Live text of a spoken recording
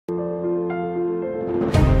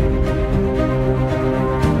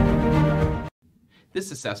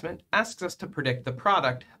This assessment asks us to predict the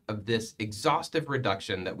product of this exhaustive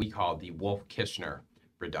reduction that we call the Wolff-Kishner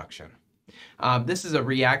reduction. This is a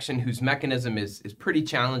reaction whose mechanism is pretty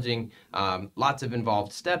challenging, lots of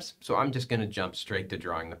involved steps, so I'm just going to jump straight to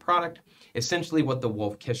drawing the product. Essentially what the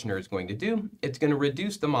Wolff-Kishner is going to do, it's going to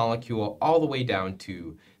reduce the molecule all the way down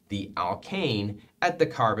to the alkane at the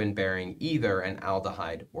carbon bearing either an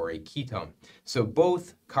aldehyde or a ketone. So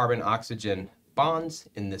both carbon-oxygen bonds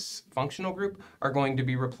in this functional group are going to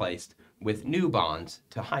be replaced with new bonds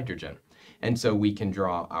to hydrogen. And so we can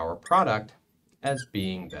draw our product as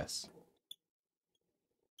being this.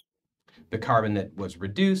 The carbon that was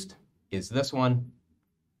reduced is this one.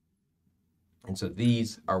 And so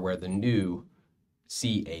these are where the new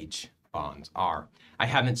CH bonds are. I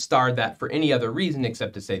haven't starred that for any other reason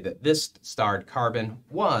except to say that this starred carbon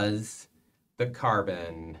was the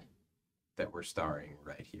carbon that we're starring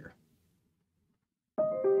right here.